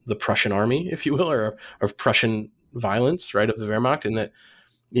the Prussian army, if you will, or of Prussian violence, right, of the Wehrmacht, and that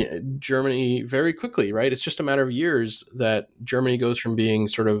Germany very quickly, right, it's just a matter of years that Germany goes from being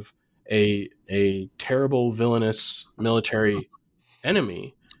sort of a terrible, villainous military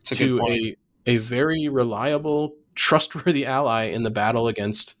enemy to a very reliable, trustworthy ally in the battle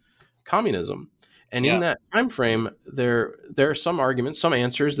against communism. And in that time frame, there are some arguments, some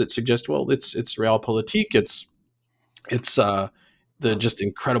answers that suggest, well, it's realpolitik, it's the just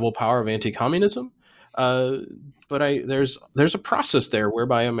incredible power of anti-communism. Uh, but there's a process there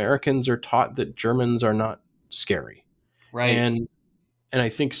whereby Americans are taught that Germans are not scary, Right. and I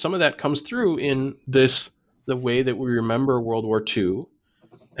think some of that comes through in the way that we remember World War II.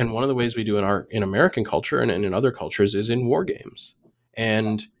 And one of the ways we do in American culture and in other cultures is in war games.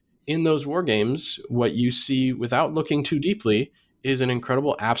 And in those war games, what you see without looking too deeply is an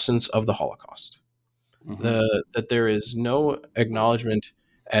incredible absence of the Holocaust. Hmm. That there is no acknowledgement,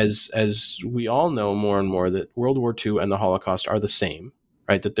 as we all know more and more, that World War II and the Holocaust are the same,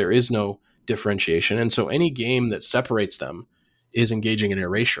 right? That there is no differentiation. And so any game that separates them is engaging in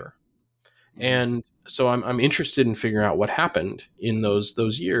erasure. Hmm. And so I'm interested in figuring out what happened in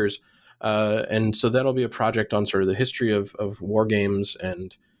those years. And so that'll be a project on sort of the history of war games,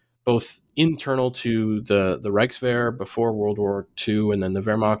 and both internal to the Reichswehr before World War II, and then the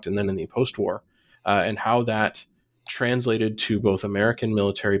Wehrmacht, and then in the post-war, and how that translated to both American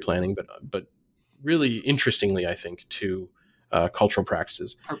military planning, but really interestingly, I think, to cultural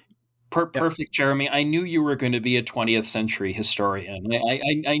practices. Yeah, Perfect, Jeremy. I knew you were going to be a 20th century historian.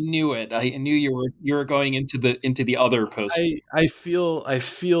 I knew it. I knew you were going into the other post. I feel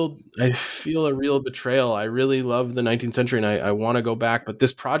a real betrayal. I really love the 19th century, and I want to go back, but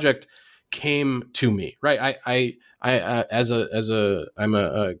this project came to me, right? I'm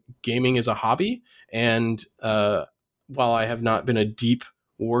a gaming is a hobby, and while I have not been a deep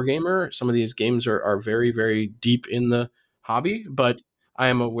war gamer, some of these games are very, very deep in the hobby, but I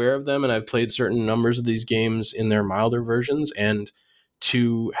am aware of them, and I've played certain numbers of these games in their milder versions, and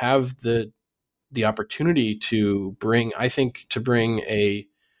to have the opportunity to bring, I think, to bring a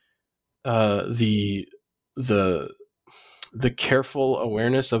the the the careful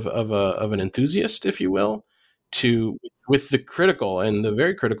awareness of an enthusiast, if you will, to with the critical and the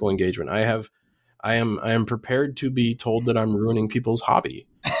very critical engagement. I am prepared to be told that I'm ruining people's hobby,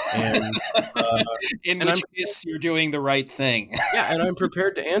 and uh, In and I'm which case, you're doing the right thing. yeah, and I'm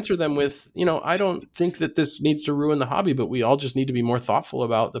prepared to answer them with, I don't think that this needs to ruin the hobby, but we all just need to be more thoughtful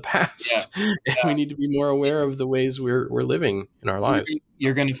about the Yeah, past, and we yeah. need to be more aware of the ways we're living in our lives.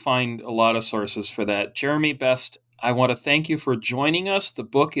 You're going to find a lot of sources for that. Jeremy Best, I want to thank you for joining us. The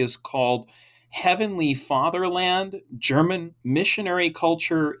book is called Heavenly Fatherland: German Missionary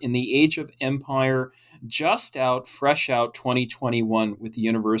Culture in the Age of Empire, just out, fresh out 2021 with the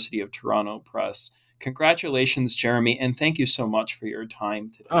University of Toronto Press. Congratulations, Jeremy, and thank you so much for your time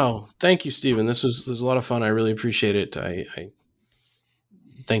today. Oh, thank you, Stephen. This was a lot of fun. I really appreciate it. I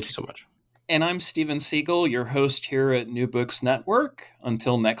thank you so much. And I'm Stephen Siegel, your host here at New Books Network.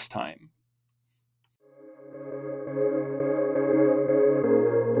 Until next time.